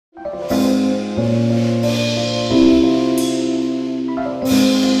Okay,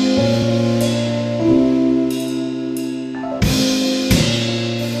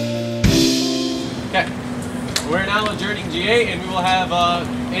 we're now adjourning GA, and we will have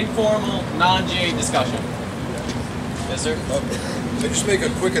informal non-GA discussion. Yes, sir? I just make a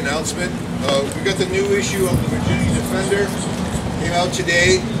quick announcement. We got the new issue of the Virginia Defender. Came out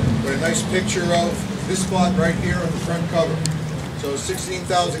today with a nice picture of this spot right here on the front cover. So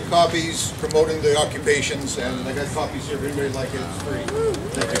 16,000 copies promoting the occupations, and I got copies here if anybody like it. It's free.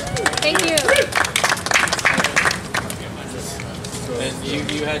 Thank you.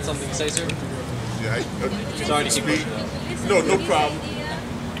 And you had something to say, sir? Yeah, Sorry to keep you. No problem.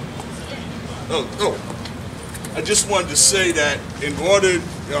 Oh, I just wanted to say that in order,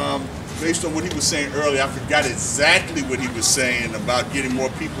 based on what he was saying earlier, I forgot exactly what he was saying about getting more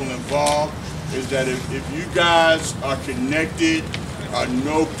people involved, is that if you guys are connected,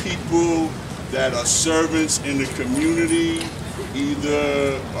 know people that are servants in the community,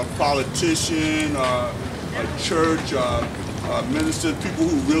 either a politician, a church, minister, people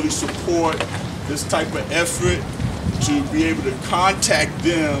who really support this type of effort, to be able to contact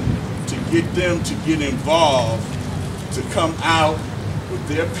them to get involved, to come out with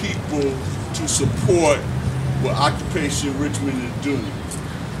their people to support what Occupation Richmond is doing.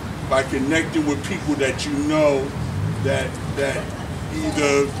 By connecting with people that you know that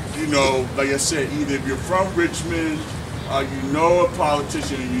either, like I said, either if you're from Richmond, you know a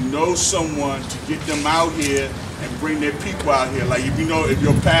politician, and you know someone, to get them out here and bring their people out here. Like if you go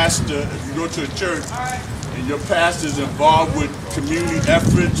to a church and your pastor is involved with community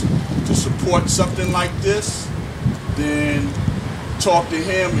efforts to support something like this, then talk to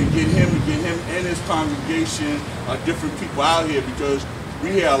him and get him and his congregation, different people out here, because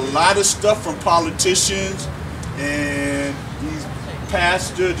we hear a lot of stuff from politicians and these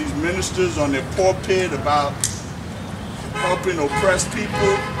pastors, these ministers on their pulpit about helping oppressed people,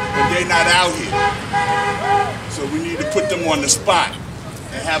 but they're not out here. So we need to put them on the spot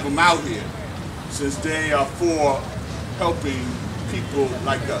and have them out here, since they are for helping people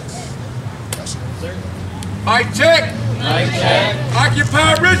like us. That's it. Mic check! Mic check!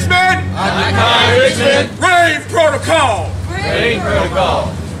 Occupy Richmond! Occupy Richmond! Rave protocol! Rave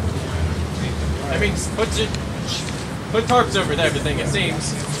protocol! That means put tarps over everything, it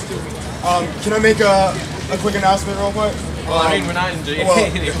seems. Can I make a quick announcement real quick? Well, I mean, we're not in GA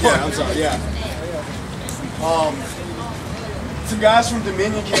anymore. Yeah, I'm sorry, yeah. Some guys from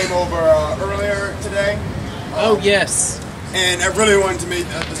Dominion came over earlier today. Oh, yes. And I really wanted to make,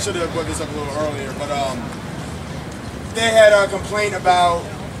 I should have put this up a little earlier, but they had a complaint about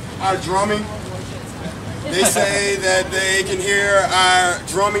our drumming. They say that they can hear our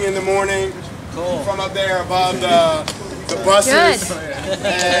drumming in the morning from up there above the buses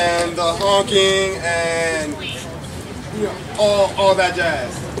and the honking and all that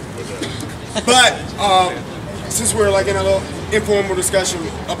jazz. But since we're like in a little informal discussion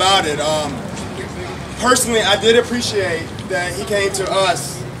about it, personally, I did appreciate that he came to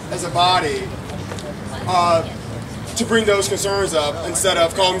us as a body to bring those concerns up instead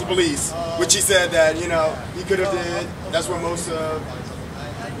of calling the police, which he said that he could have did. That's what most of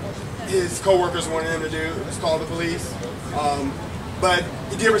his co-workers wanted him to do, was call the police. But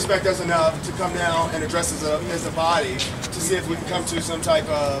he did respect us enough to come down and address us as a body to see if we can come to some type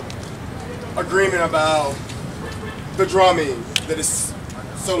of agreement about the drumming that is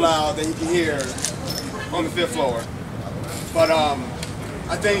so loud that you can hear on the 5th floor. But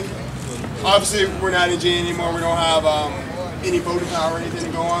I think, obviously, we're not in G anymore. We don't have any voting power or anything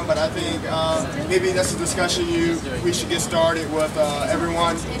to go on. But I think maybe that's a discussion we should get started with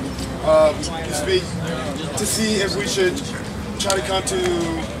everyone to speak, to see if we should try to come to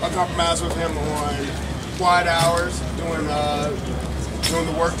a compromise with him on quiet hours during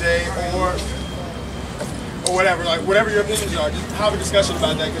the workday, or whatever, like whatever your opinions are, just have a discussion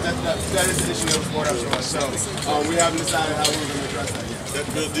about that, because that is an issue that was brought up to us. So we haven't decided how we're going to address that yet.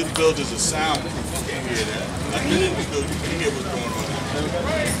 This build is a sound. You can't hear that. You can hear what's going on.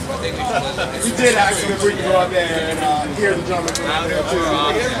 We did ask him if we could go out there and hear the drumming from out there too.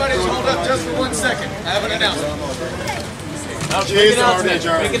 Everybody's hold up just for 1 second. I have an announcement.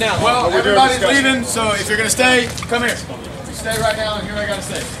 Well, everybody's leaving, so if you're going to stay, come here. You stay right now and hear what I got to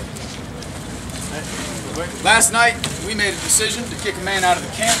say. Last night, we made a decision to kick a man out of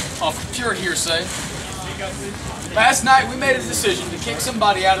the camp off of pure hearsay. Last night, we made a decision to kick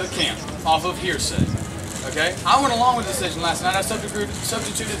somebody out of the camp off of hearsay. Okay? I went along with the decision last night. I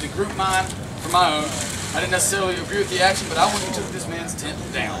substituted the group mind for my own. I didn't necessarily agree with the action, but I went and took this man's tent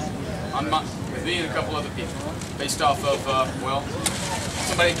down with me and a couple other people, based off of,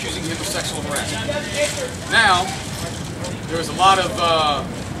 somebody accusing him of sexual harassment. Now, there was a lot of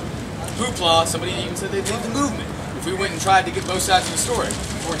hoopla. Somebody even said they'd leave the movement if we went and tried to get both sides of the story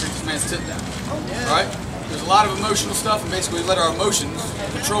before we took this man's tip down. All right? There's a lot of emotional stuff, and basically we let our emotions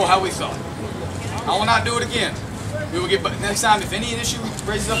control how we thought. I will not do it again. We will get next time if any issue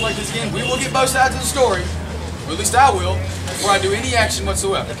raises up like this again, we will get both sides of the story. Or at least I will, before I do any action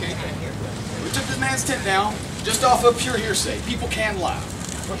whatsoever. We took this man's tent down just off of pure hearsay. People can lie.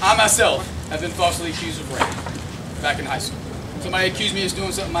 I myself have been falsely accused of rape back in high school. Somebody accused me of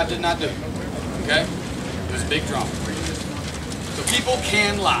doing something I did not do. Okay? It was a big drama. So people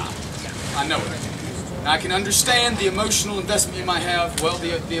can lie. I know it. And I can understand the emotional investment you might have. Well,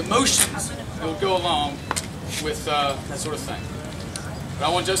 the emotions that will go along with that sort of thing. But I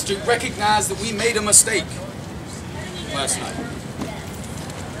want us to recognize that we made a mistake last night.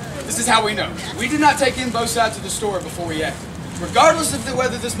 This is how we know. We did not take in both sides of the story before we acted. Regardless of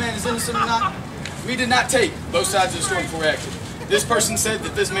whether this man is innocent or not, we did not take both sides of the story before we acted. This person said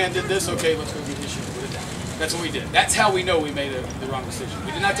that this man did this, okay, let's go get his shit. Put it down. That's what we did. That's how we know we made the wrong decision.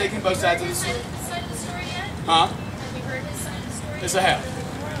 We did not take in both sides of the story. Huh? Have you heard his side of the story? Yes, I have.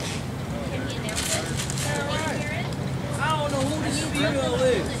 I don't know who this female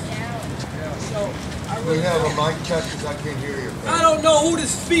is. So, We have a mic check because I can't hear you. I don't know who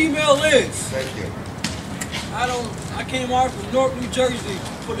this female is. Thank you. I came out from North New Jersey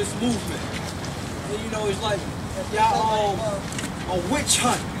for this movement. And you know, it's like y'all a witch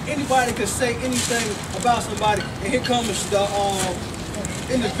hunt. Anybody can say anything about somebody, and here comes the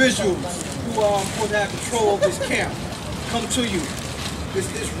individuals who are supposed to have control of this camp. Come to you.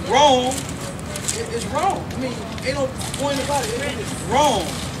 It's wrong. It's wrong. I mean, ain't no point about it. It's wrong.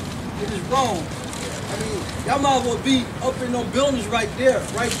 It is wrong. I mean, y'all might as well be up in them buildings right there,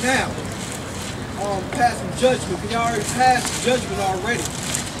 right now, passing judgment. Y'all already passed judgment already.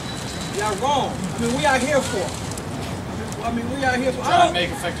 Y'all wrong. I mean, we out here for. We out here for. Try to make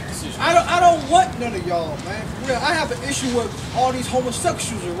effective decisions. I don't want none of y'all, man. For real, I have an issue with all these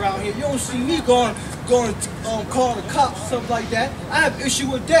homosexuals around here. You don't see me going call the cops, stuff like that. I have an issue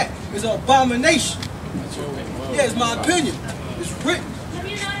with that. It's an abomination. That's your opinion. Well, Yeah, it's my opinion. It's written. Have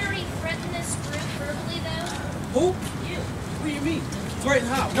you not already threatened this group verbally, though? Who? You. What do you mean? Threaten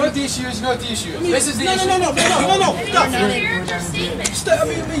how? You know what the issue is? You know what the issue is? I mean, This is the issue. No. I Stop. mean, it's a character statement. I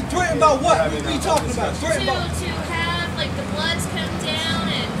mean, threaten about what? What are you talking about? Threaten about? To have, like, the Bloods come down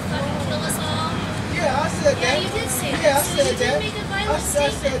and fucking kill us all. Yeah, I said Yeah, that. you did say that. Yeah, I So said you did that. make a I violent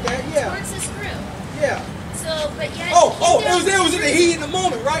said statement that. Yeah. towards this group. Yeah. So, but yet... It was in the heat of the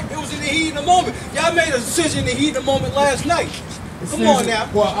moment, right? It was in the heat of the moment. Y'all made a decision in the heat of the moment last night. Come on now.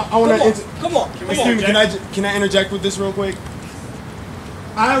 Well, I want to. Come on. Excuse me. Can I interject with this real quick?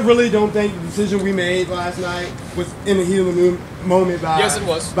 I really don't think the decision we made last night was in the heat of the moment. Yes, it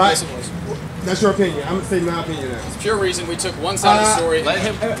was. Yes, it was. That's your opinion. I'm gonna say my opinion now. It's pure reason we took one side of the story. Let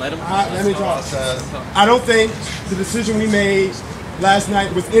him. Let me talk. I don't think the decision we made last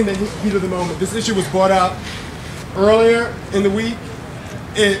night was in the heat of the moment. This issue was brought up earlier in the week.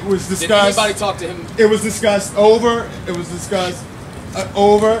 It was discussed. Did anybody talk to him? It was discussed over. It was discussed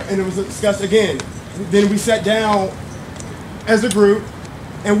over, and it was discussed again. Then we sat down as a group,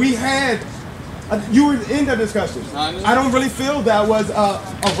 and we had. You were in the discussion. I don't really feel that was a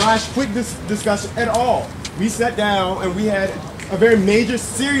rash, quick discussion at all. We sat down and we had a very major,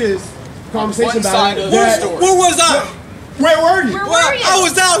 serious conversation about it. Where was I? Where were you? Where were you? I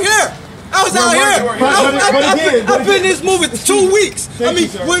was out here. I was out here. I've been in this movie 2 weeks. Thank you,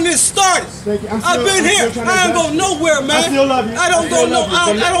 sir. When this started, Thank you. I've been here. I don't go nowhere, man. I still love you. I don't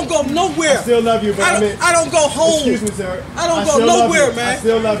go nowhere. I still love you, but I don't go home. Excuse me, sir. I don't go nowhere, man. I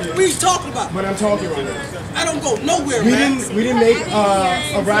still love you. What are you talking about? But I'm talking right now. I don't go nowhere, We man. didn't make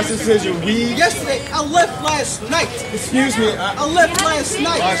a rash decision. Yesterday, I left last night. Excuse me. I left last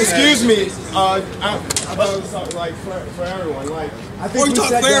night. Excuse me. I thought it was something like for everyone. Like I think you we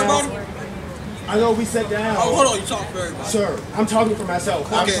talking sat for down. everybody? I know we sat down. Oh, hold on, you talking for everybody. Sir, I'm talking for myself.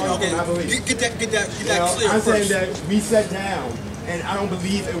 I'm talking for my belief. Get that You know, clear I'm first. saying that we sat down, and I don't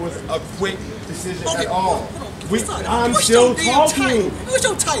believe it was a quick decision at all. I'm still talking. What's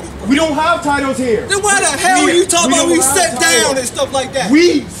your title? We don't have titles here. Then why the hell are you talking about don't we have sat down titles. and stuff like that?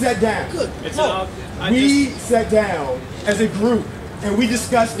 We sat down. Good. We sat down as a group, and we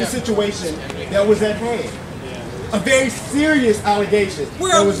discussed the situation that was at hand. A very serious allegation.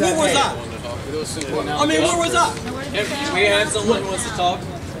 Where was at was hand. I? I mean, where was I? We had someone who wants to talk,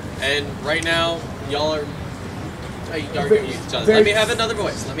 and right now, y'all are arguing with each other. Let me have another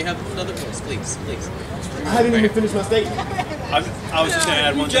voice. Let me have another voice, please, please. I haven't even finished my statement. I was just going to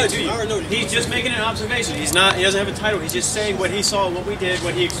add one thing to you. He's just making an observation. He's not. He doesn't have a title. He's just saying what he saw, what we did,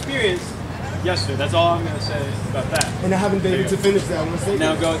 what he experienced yesterday. That's all I'm going to say about that. And I haven't been able to finish that one statement.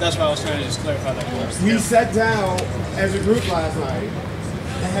 Now go. That's why I was trying to just clarify that. We sat down as a group last night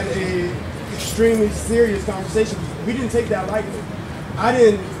and had a extremely serious conversation. We didn't take that lightly. I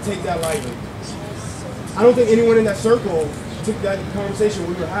didn't take that lightly. I don't think anyone in that circle took that conversation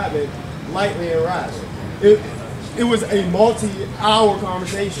we were having lightly and rash. It was a multi-hour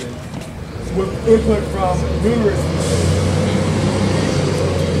conversation with input from numerous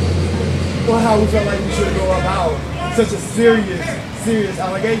people on how we felt like we should go about such a serious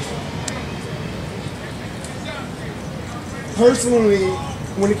allegation. Personally,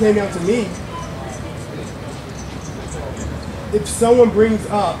 when it came down to me, if someone brings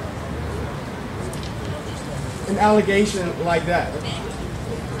up an allegation like that,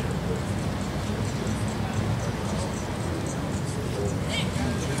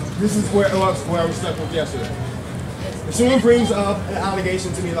 this is where I was stuck with yesterday. If someone brings up an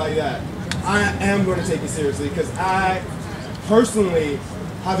allegation to me like that, I am going to take it seriously because I personally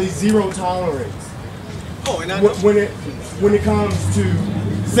have a zero tolerance when it comes to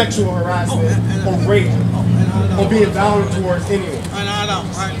sexual harassment or rape or being violent towards anyone. And I don't,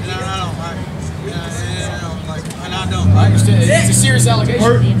 right? And I don't, right? And I don't. I understand. It's a serious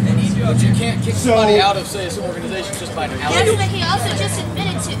allegation. But you can't kick somebody out of, say, an organization just by an allegation. Yes, but he also just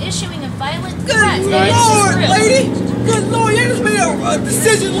admitted to issuing a violent threat. Good Lord, lady! Good Lord, you just made a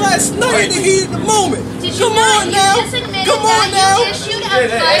decision last night in the heat of the moment. Come on now! Come on now!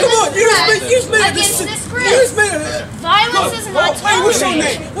 Come on, you just made a decision. Violence is not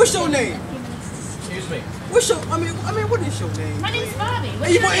tolerated. What's your name? Excuse me. What is your name? My name's Bobby.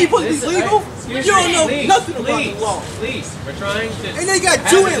 You supposed to be legal? You don't know nothing about the law. Please, we're trying to. And they got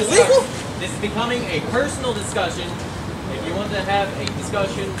do it legal? This is becoming a personal discussion. If you want to have a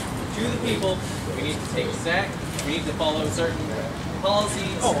discussion to the people, we need to take a sack. We need to follow certain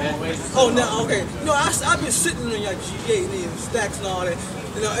policies and ways. Okay. No, I've been sitting on your GA and stacks and all that.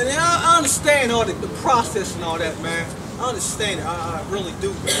 You know, and I understand all the process and all that, man. I understand it. I really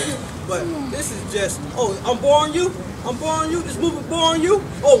do, man. But this is just, I'm boring you? I'm boring you? This movement boring you?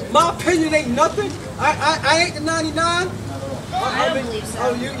 Oh, my opinion ain't nothing? I ain't the 99? I don't believe so.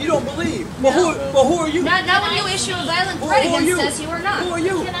 Oh, you don't believe? But who are you? Not when you issue a violent threat against us, you are not. Who are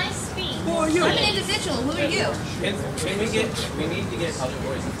you? Can I speak? Who are you? I'm an individual. Who are you? We need to get other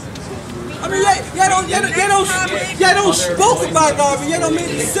voices. I mean, y'all don't spoke about it already. Y'all don't made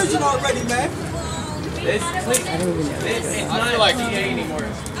a decision already, man. It's not like DA anymore.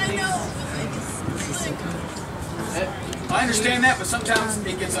 I understand that, but sometimes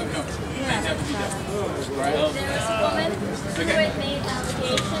it gets uncomfortable. Things have to be done. Right? There was a woman who had made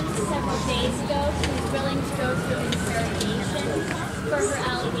allegations several days ago. She was willing to go through interrogation for her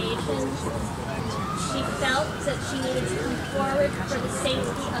allegations. She felt that she needed to come forward for the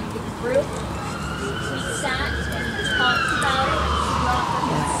safety of the group. We sat and talked about it. She brought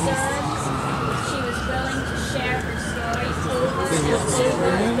her concerns. She was willing to share her story over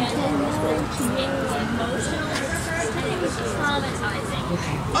and over again. It was emotional for her and it was traumatizing.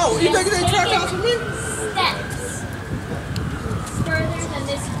 Oh, you think they tried out for me? Steps further than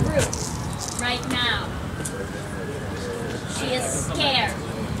this group right now. She is scared.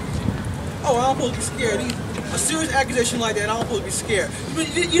 Oh, I'm supposed to be scared. A serious accusation like that, I'm supposed to be scared.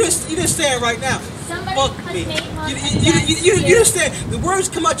 You just saying right now. Somebody Fuck has me. made one You just saying the words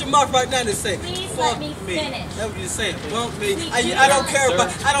come out your mouth right now to say. Please Fuck let me finish. That's what you're saying. Fuck me. I don't care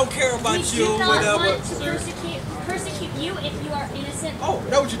about you. We do not Whatever. want to persecute you if you are innocent. Oh,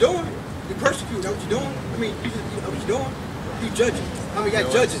 that's what you're doing. You persecute. That's what you're doing. I mean, what you doing? You judging. I mean, you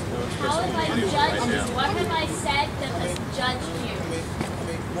got judging. How have I judged you? What have I said that has judged you?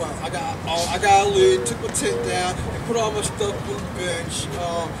 Well, I got a lid, took my tent down, and put all my stuff on the bench.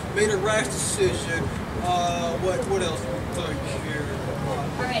 Made a rash decision. What else?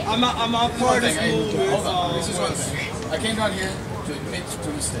 Alright. I'm out part of this movement. Hold on. This is one thing. I came down here to admit to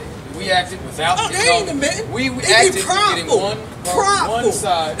a mistake. We acted without. Oh, they ain't admitting. We They acted be prideful. one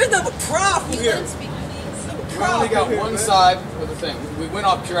side. There's never prideful here. We only got one side of the thing. We went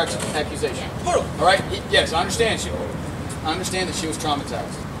off pure accusation. Hold on. All right. Yes, I understand. I understand that she was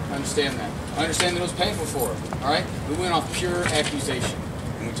traumatized. I understand that. I understand that it was painful for her. All right. We went off pure accusation,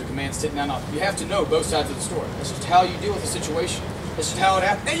 and we took a man sitting down. You have to know both sides of the story. That's just how you deal with the situation. That's just how it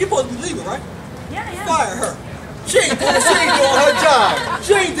happens. And you're supposed to be legal, right? Yeah. Fire her. She ain't doing her job.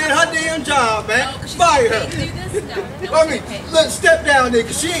 She ain't did her damn job, man. Fire her. I mean, let's step down there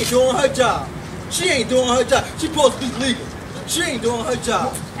because she ain't doing her job. She ain't doing her job. She supposed to be legal. She ain't doing her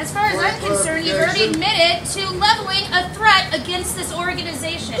job. As far as I'm concerned, you've already admitted to leveling a threat against this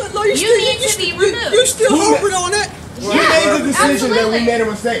organization. No, you need to be removed. You still hoping on that? We made the decision that we Absolutely. made a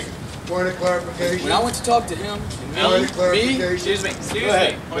mistake. Point of clarification. When I went to talk to him, Point of clarification. Excuse me. go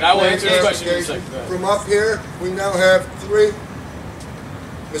ahead. But I will answer the question in a second. Go ahead. From up here, we now have 3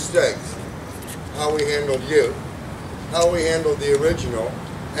 mistakes. How we handled you, how we handled the original,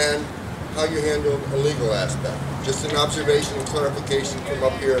 and how you handled a legal aspect. Just an observation and clarification from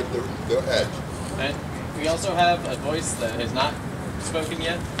up here at the edge. And we also have a voice that has not spoken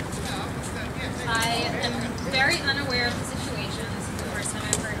yet. I am very unaware of the situation. This is the first time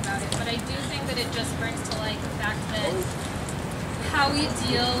I've heard about it, but I do think that it just brings to light the fact that how we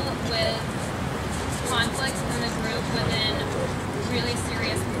deal with conflicts in the group within really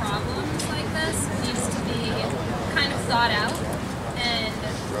serious problems like this needs to be kind of thought out, and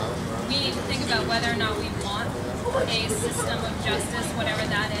we need to think about whether or not we want a system of justice, whatever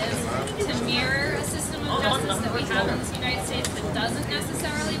that is, to mirror a system of justice that we have in the United States that doesn't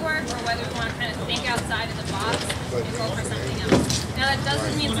necessarily work, or whether we want to kind of think outside of the box and go for something else. Now that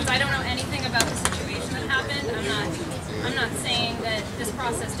doesn't mean, since I don't know anything about the situation that happened, I'm not saying that this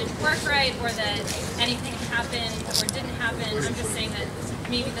process didn't work right or that anything happened or didn't happen. I'm just saying that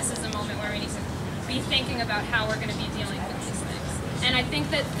maybe this is a moment where we need to be thinking about how we're going to be dealing with these things. And I think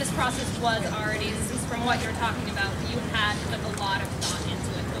that this process was already, this is from what you're talking about, you had put a lot of thought into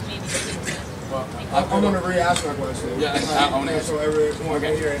it, but maybe you didn't. Well, I want to re-ask my question. Yeah, I want to so everyone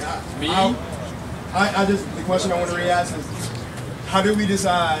can hear it. The question I want to re-ask is, how did we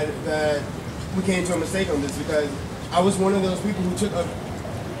decide that we came to a mistake on this? Because I was one of those people who took a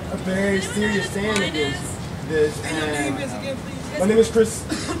very serious stand against this. And my name is Chris.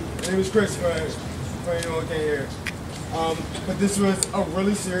 My name is Chris for anyone who can't hear. But this was a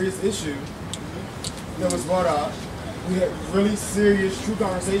really serious issue that was brought up. We had really serious, true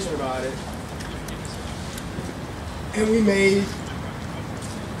conversation about it. And we made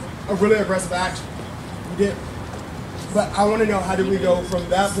a really aggressive action. We did. But I want to know, how did we go from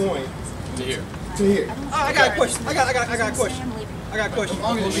that point To here. to here? I got a question. I got a question. I got a question. As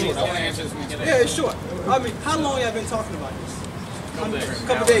long as it's short, I want to answer this. Yeah, it's short. I mean, how long y'all been talking about this?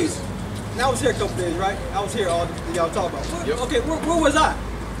 Couple days. And I was here a couple days, right? I was here all y'all talk about. Okay, where was I?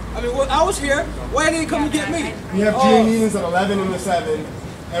 I mean, I was here. Why didn't you come and get me? We have GA meetings at 11 and 7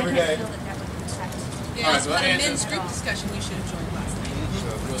 every day. Yeah, that's what a men's group discussion we should have joined last night.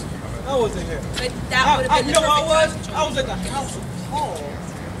 I wasn't here. But that would have been you the know where I was? perfect time to I was join. at the House of Paul. You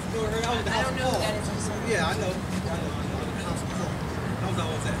know, I was at the I House don't of know Paul. who that is. Yeah, I know. House of Paul. I was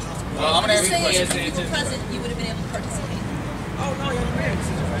always at House of Paul. Well, I'm going to I'm ask you a saying question. if you were present, you would have been able to participate. Oh, no, you're right.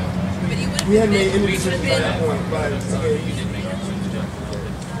 But he would have We hadn't made any would have decisions by that been. point, but You did make your decision.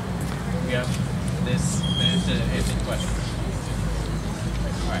 We have this minute to answer the question.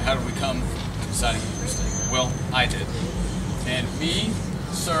 All right, how did we come to deciding a mistake? Well, I did. And me,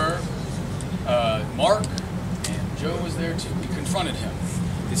 sir, Mark, and Joe was there too. We confronted him.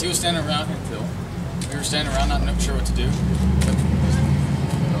 Because he was standing around, and Phil, we were standing around not sure what to do.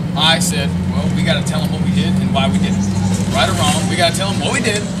 I said, well, we got to tell him what we did and why we did it. Right or wrong, we got to tell him what we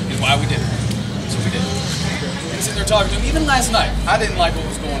did and why we did it. So we did it. And sitting there talking to him, even last night, I didn't like what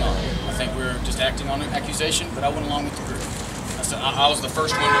was going on. I think we were just acting on an accusation, but I went along with the group. I said I was the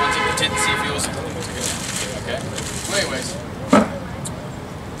first one to unzip the tent to see if he was okay. So anyways,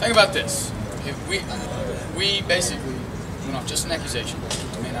 think about this. If we basically went off just an accusation. I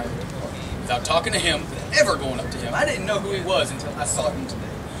mean, without talking to him, ever going up to him. I didn't know who he was until I saw him today.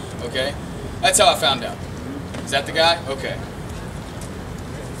 Okay? That's how I found out. Is that the guy? Okay.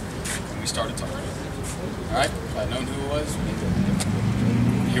 And we started talking. Alright? If I'd known who it was,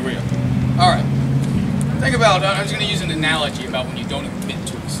 here we are. Alright. Think about, I was going to use an analogy about when you don't admit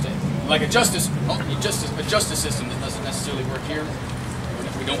to a mistake. Like a justice system that doesn't necessarily work here.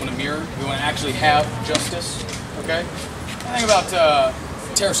 We don't want to mirror. We want to actually have justice. Okay? Think about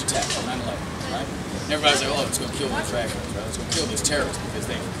terrorist attack on 9/11, right? And everybody's like, oh, let's go kill those radicals, right? Let's go kill those terrorists because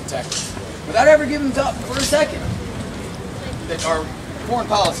they attacked us. Without ever giving thought for a second that our foreign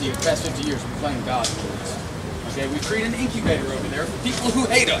policy of the past 50 years, we're playing God for us. Okay? We create an incubator over there for people who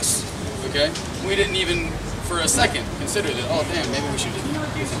hate us. Okay? We didn't even, for a second, consider that, oh, damn, maybe we should do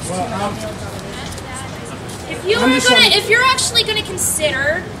If you're actually going to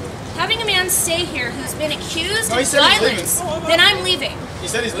consider having a man stay here who's been accused of violence, then I'm leaving. He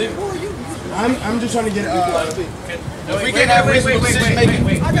said he's leaving. I'm just trying to get If we can't have reasonable decision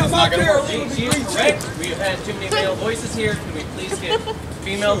making, I got my pair. We've had too many male voices here. Can we please get a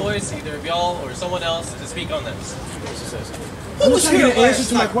female voice, either of y'all or someone else, to speak on this? I'm just trying to get an answer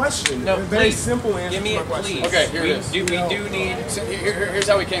to my question. No, A very please. simple answer Give me to my it, question. please. Okay, here it is. We do need. Here's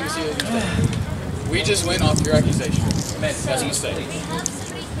how we came to see it. We just went off your accusation. That's a mistake. We have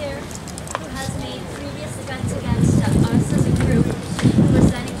somebody here who has made previous events against us as a group, who was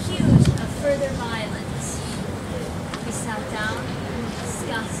then accused of further violence. We sat down, we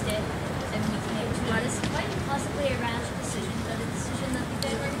discussed it, and we came to what is quite possibly a rash decision, but a decision that we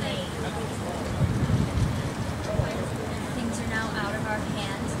did made. Things are now out of our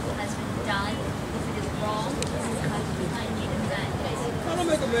hands. It has been done. If it is wrong, this is how you find me to bend. I don't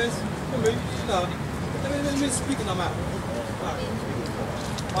make a mess. No. Let me speak and I'm out.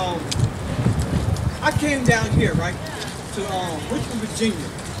 I came down here, right, to Richmond, Virginia,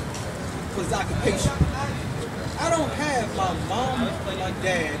 for this occupation. I don't have my mom or my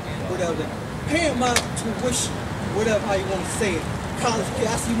dad, whatever, paying my tuition, whatever how you want to say it. College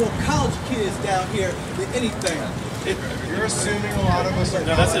kids. I see more college kids down here than anything. You're assuming a lot of us are.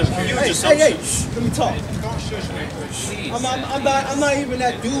 No, that's a huge assumption. Hey, shh, let me talk. Don't shush me. I'm not even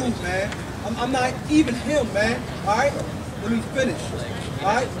that dude, man. I'm not even him, man. All right, let me finish.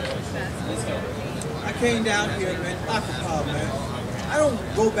 All right. I came down here, man, occupy, man. I don't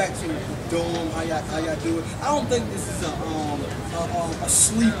go back to the dorm, how y'all do it. I don't think this is a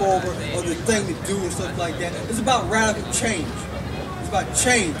sleepover or the thing to do and stuff like that. It's about radical change. It's about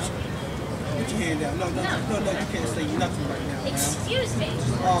change. Put your hand down. No, you can't say nothing right now, man. Excuse me.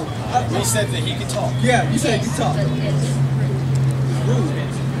 He said that he could talk. Yeah, you said you could talk. But it's Rude.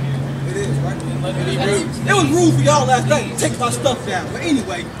 It is, right? It was rude for y'all last night to take my stuff down. But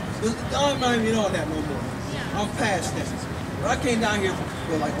anyway, I'm not even on that no more. I'm past that. But I came down here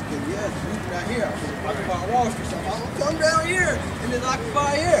for like, okay, yeah, it's rude down here. I can buy Wall Street, so I'll come down here and then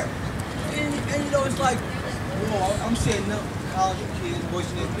occupy here. And you know, it's like, I'm saying no, college kids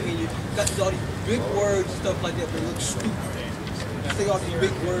voicing their opinion, got all these big words and stuff like that, but they look stupid. Say all these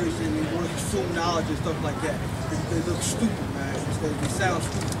big words and they want to consume knowledge and stuff like that. They look stupid, man. They sound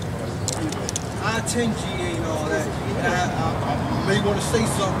stupid. I attend GA and all that, and I may want to say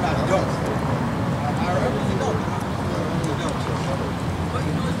something I don't. I really don't. But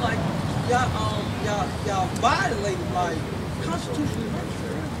you know, it's like y'all violated my constitutional rights.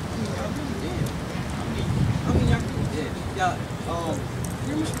 I really did. I mean, y'all really did. Y'all,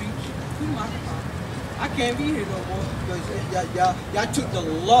 freedom of speech, freedom of occupy. I can't be here no more because y'all took the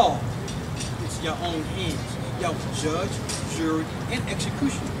law into your own hands. Y'all was judge, jury, and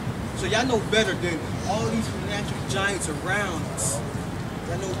executioner. So y'all know better than all these financial giants around us.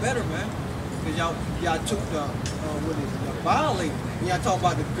 Y'all know better, man. Because y'all took the, y'all violated. And y'all talk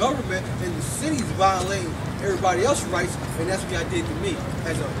about the government and the cities violating everybody else's rights, and that's what y'all did to me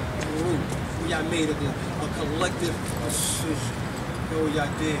as a group. Y'all made a collective decision. You know what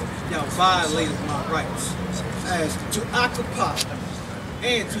y'all did? Y'all violated my rights as to occupy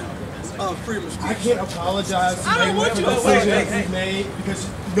and to freedom of speech. I can't apologize to I don't want you to. decision that you made because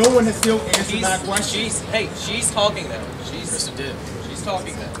no one has still answered that question. She's talking now. She's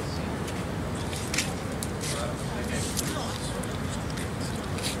talking now.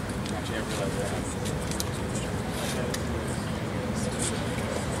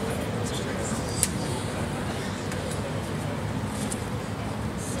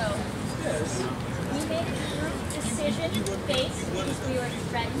 We made a group decision based because we were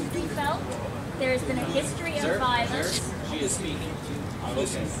threatened, we felt. There's been a history of violence. She is speaking.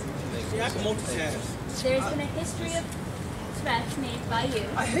 See, I can multitask. There's been a history of threats made by you.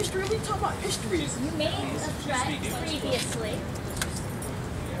 A history? We talk about histories. You made a threat previously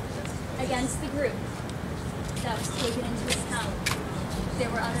against the group that was taken into account. There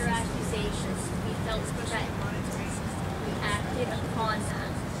were other accusations. We felt threatened. We acted upon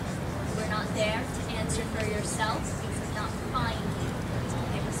that. We're not there to answer for yourself. We could not find you.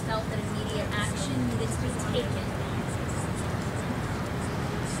 It was felt that immediate action needed to be taken.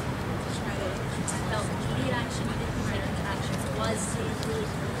 Felt immediate action needed to be taken. Action was taken.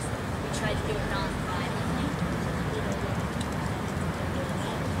 We tried to do it non-violently.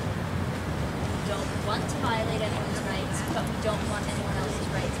 We don't want to violate anyone's rights, but we don't want anyone else's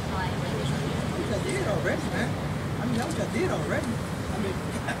rights violated. I did already, man. I mean, that was what I did already. I mean,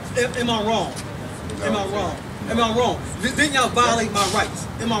 am I wrong? Am I wrong? Am I wrong? Didn't y'all violate my rights?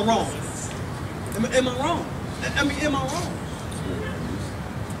 Am I wrong? Am I wrong? I mean, am I wrong?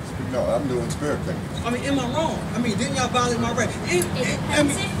 No, I'm doing spirit thing. I mean, am I wrong? I mean, didn't y'all violate my rights? I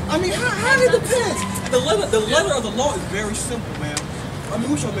mean, how did it depend? The letter of the law is very simple, man. I mean,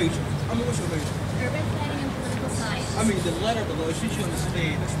 what's your major? Urban planning and political science. I mean, the letter of the law, you should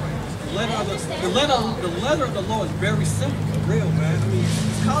understand. The letter of the law is very simple, for real, man. I mean,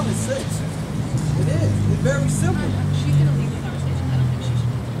 it's common sense. It is. It's very simple. She's gonna leave without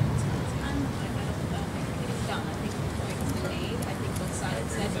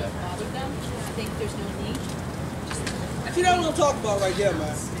I'm talking about right there,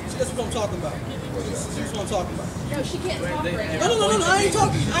 man. See, that's what I'm talking about. That's what I'm talking about. No, she can't talk right now. No, I ain't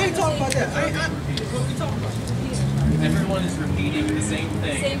talking about that. What are we talking about? Everyone is repeating the same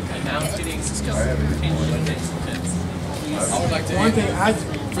thing, and now it's getting I would like to One thing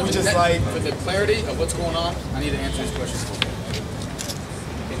for the clarity of what's going on, I need to answer his question.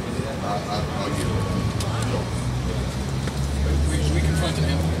 I'll give it. We confronted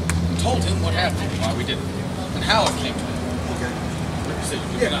him and told him what happened, why we did it, and how it came to him. Okay.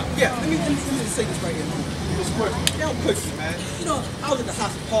 Yeah. Let me just say this right here. Just quick. Yeah, quickly, man. You know, I was at the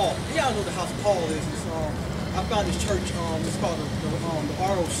House of Paul. Y'all know the House of Paul is. I found this church. It's called the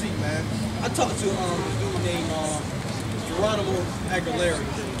ROC, man. I talked to this dude named Geronimo Aguilera,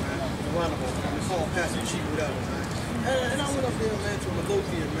 man. Geronimo. They call him Pastor Chief, whatever, man. And I went up there, man, to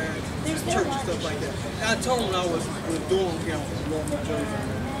Midlothian, man, to the church and stuff like that. And I told him I was doing, you know, North New Jersey,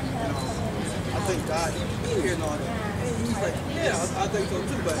 man. And I think God, he here and all that. And he's like, yeah, I think so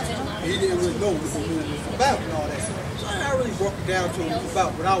too, but he didn't really know what the movement was about and all that. So I really broke it down to him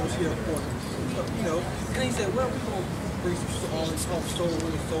about what I was here for, you know. And he said, well, we're going to bring some soldiers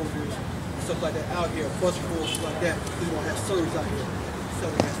and stuff like that out here, bus force like that. We're going to have service out here. So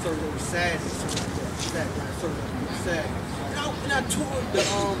we have service over Saturday, something like that. And I toured the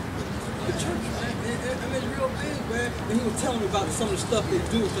church, man. I mean, it's real big, man. And he was telling me about some of the stuff they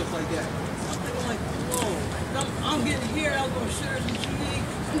do and stuff like that. I'm thinking like, whoa, I'm getting here, I was going to share some GA.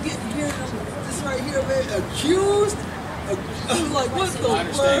 I'm getting here, this right here, man, accused. I'm like, what the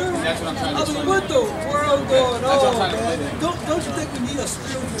world? That's what I'm trying to explain. What the world going on, man? Don't you think we need a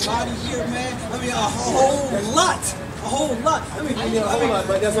spiritual body here, man? I mean, a whole lot. A whole lot. I mean, hold on,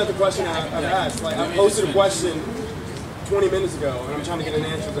 but that's not the question I've asked. Like, I posted a question 20 minutes ago, and I'm trying to get an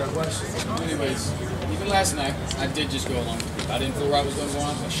answer to that question. Anyways, even last night, I did just go along with it. I didn't feel right was going to go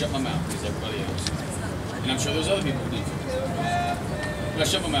on, so I shut my mouth, because everybody else. And I'm sure there's other people who did. But I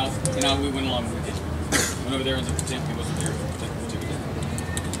shut my mouth, and we went along with it. Went over there and took the tent, he wasn't there.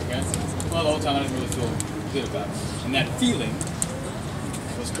 Okay? Well, the whole time I didn't really feel good about it. And that feeling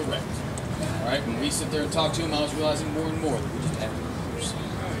was correct. Alright, when we sit there and talk to him, I was realizing more and more that we just had to lose.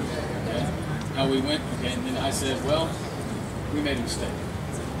 Okay? How we went, okay, and then I said, well, we made a mistake.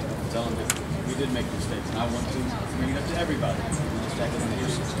 Tell him that we did make mistakes, and I want to bring it up to everybody.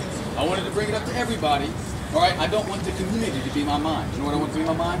 I wanted to bring it up to everybody. Alright, I don't want the community to be my mind. You know what I want to be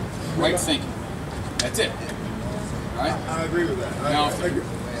my mind? Right thinking. That's it. Alright? I agree with that. Now, I agree.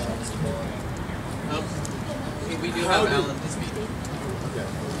 We do have Alan to speak.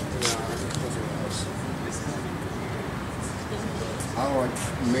 I want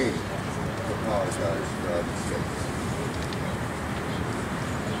me to apologize for our mistakes.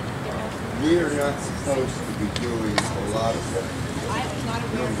 We are not supposed to be doing a lot of things.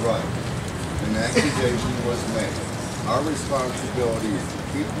 You're right. An accusation was made. Our responsibility is to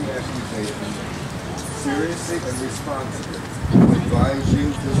keep the accusation seriously and responsibly. Advise you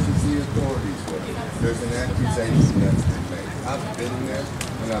just as the authorities would. There's an accusation that's been made. I've been there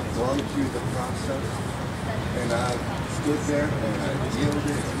and I've gone through the process and I've stood there and I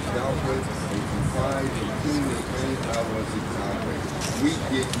yielded and dealt with and complied and cleaned as many I was exonerated. We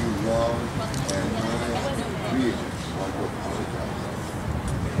did you wrong and I really want to apologize.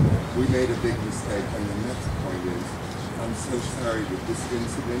 We made a big mistake, and the next point is, I'm so sorry that this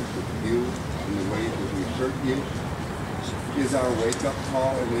incident with you and the way that we hurt you is our wake-up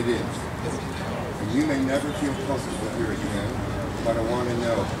call, and it is. And you may never feel comfortable here again, but I want to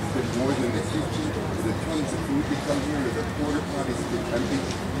know that more than the kitchen, the tons of food that come here, or the porta potties that get empty,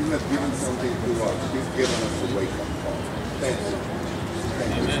 you have given something to us. You've given us a wake-up call. Thank you.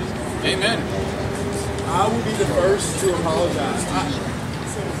 Thank you. Amen. Amen. I will be the first to apologize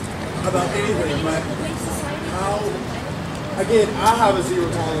about anything, but again, I have a zero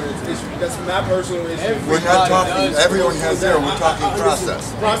tolerance issue. That's my personal issue. We're not talking, everyone has their, we're talking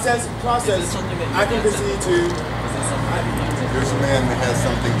process. Process, I can concede to. There's a man that has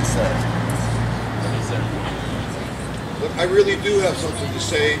something to say. Look, I really do have something to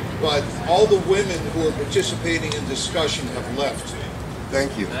say, but all the women who are participating in discussion have left.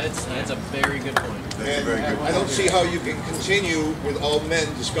 Thank you. That's a very good point. And I don't see how you can continue with all men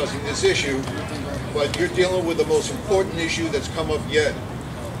discussing this issue, but you're dealing with the most important issue that's come up yet: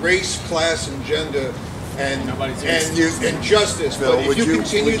 race, class, and gender, and justice. Bill, but if you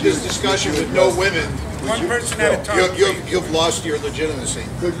continue this discussion with no women, One person at a time. you've lost your legitimacy.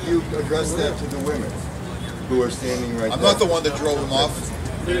 Could you address that to the women who are standing right there? I'm not the one that drove them off.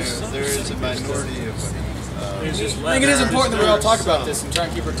 There is a minority of women. I think it is important that we all talk about this and try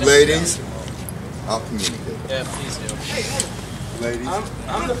and keep our attention. Ladies, I'll communicate. Yeah, please do. ladies.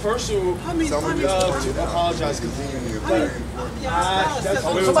 I'm the first to apologize.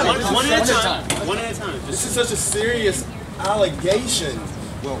 One at a time. One at a time. This is such a serious allegation.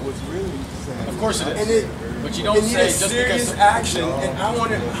 Well, what's really sad. Of course it is. And it, but you don't it say needs just serious because. action, and I want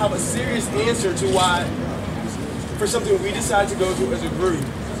to have a serious answer to why, for something we decided to go through as a group,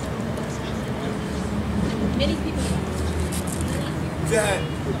 Many people. that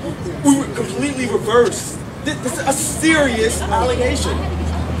we were completely reversed. This is a serious allegation.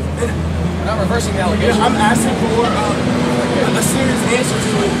 And We're not reversing the allegation. I'm asking for a serious answer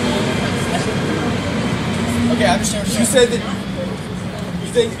to it. Okay, I understand what You said that you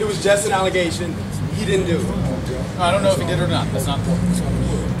think it was just an allegation. He didn't do it. I don't know if he did or not. That's not important.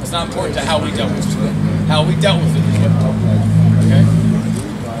 That's not important to how we dealt with it. How we dealt with it. Okay?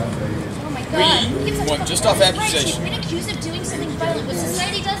 Oh my God. It's a went just off right. accusation. You've been accused of doing something violent. What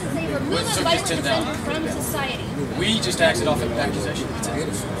society does is they remove a violent offender from society. We just acted off an accusation.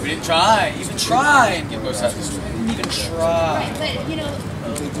 We didn't try, even try and get both sides of the story. We didn't even try. Right, but you know,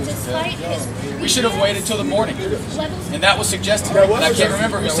 despite his We should have waited till the morning. levels. And that was suggested. And I can't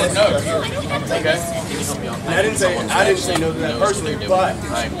remember who said no. Okay? I didn't say no to that personally, but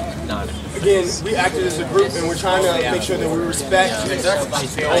again, we acted as a group and we're trying to make sure that we respect. Exactly.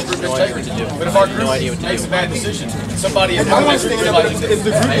 But if our group makes a bad decision, somebody in I want our to group stand up realizes if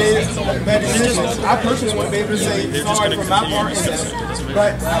the group made bad decisions. I personally want to be able to say sorry for my part in that,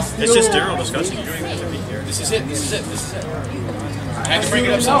 but I still. It's just Daryl discussing. You don't even have to be here. this is it, this is it, this is it. I had to bring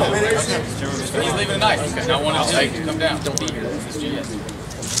it up somehow. He's leaving tonight. Okay, now one else to come down. Don't be here. This is GS.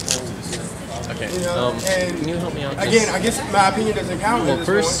 Okay. You know, and can you help me out? again, I guess my opinion doesn't count. Well,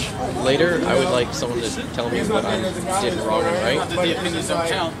 first, later, I would like someone to tell me what I did wrong and right. The opinions don't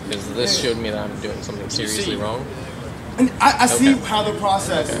count. Because this showed me that I'm doing something seriously wrong. And I see how the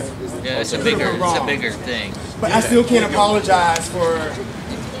process is. Yeah, it's a bigger thing. But I still can't apologize for.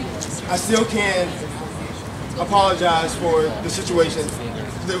 I still can't apologize for the situation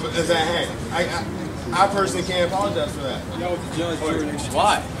that is at hand. I personally can't apologize for that.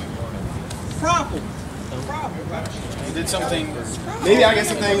 Why? Problem. You did something. Maybe I got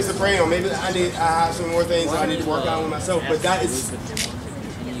some things to pray on. Maybe I have some more things I need to work on with myself. But that is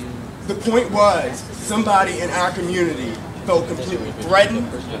the point. Was somebody in our community felt completely threatened?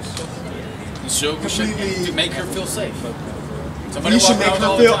 So we should to make her feel safe. We should make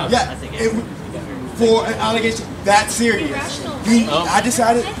her feel for an allegation that serious. I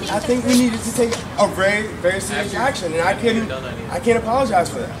decided I think we needed to take a very, very serious action, and I can't apologize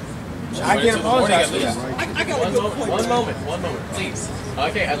for that. I can't apologize for that. I got a good point. One moment, please.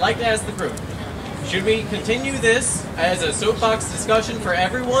 Okay, I'd like to ask the group. Should we continue this as a soapbox discussion for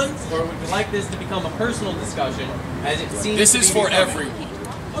everyone, or would we like this to become a personal discussion, as it seems This to is be for becoming? everyone.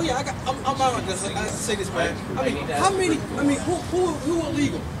 Oh yeah, I'm out on this. I say this, man. I mean, how many? I mean, who are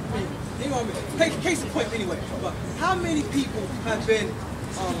legal? I mean, you know what I mean? Case in point, anyway. But how many people have been?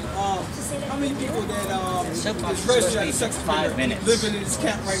 How many people that is registered as sex offender living in this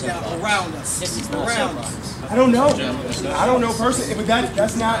camp right now around us? Around us. I don't know. I don't know personally, but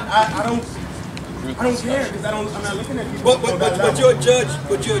that's not. I don't care because I'm not looking at people. But you're a judge.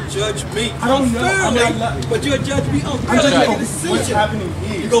 But you're a judge me. I don't know. I'm not. But you're a judge me. I'm just saying what's happening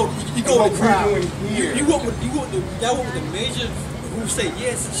here. You go with the crowd. Here. You want with the major who say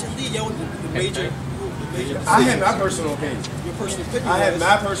yes, it should leave. Y'all with the major. I have my personal opinion. Your personal opinion. I have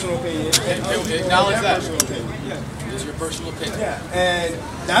my personal opinion. Acknowledge that. Personal opinion. It is your personal opinion. Yeah, and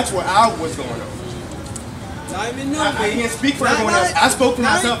that's what I was going on. I can't speak for everyone else. I spoke for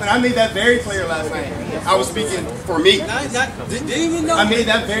myself, and I made that very clear last night. I was speaking for me. Didn't even know. I made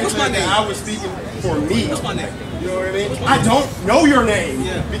that very clear that I was speaking for me. What's my name? You know what I mean? I don't know your name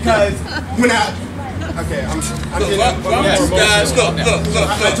because when I. Okay, I'm getting up. Guys, look.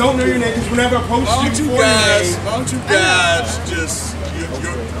 I don't know your name because whenever I post you for your name. Why don't you guys just,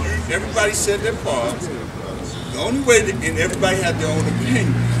 everybody said their part. The only way, and everybody had their own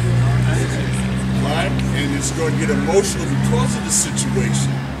opinion, right? And it's going to get emotional because of the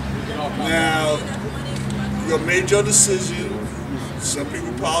situation. Now, you made your decision. Some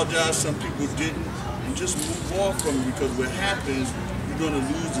people apologized, some people didn't. And just move on from it because what happens, you're going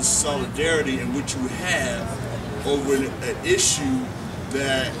to lose the solidarity in which you have over an issue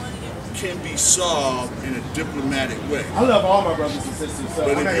that can be solved in a diplomatic way. I love all my brothers and sisters, so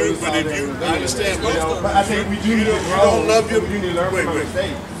but I'm not if you I understand, but I think we do need to grow. We do need to learn from our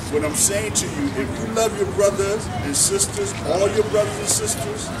mistakes. What I'm saying to you, if you love your brothers and sisters, all your brothers and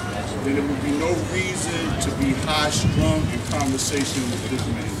sisters, then there would be no reason to be high-strung in conversation with this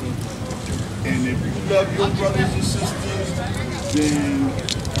man. And if you love your brothers and sisters, then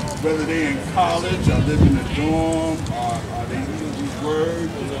whether they're in college or live in a dorm or they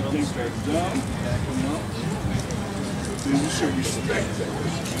words or some things that are dumb, you know, then you should respect that.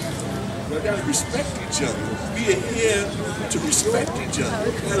 We gotta respect each other. We are here to respect each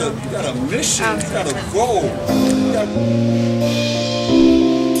other. You got a mission, you got a goal.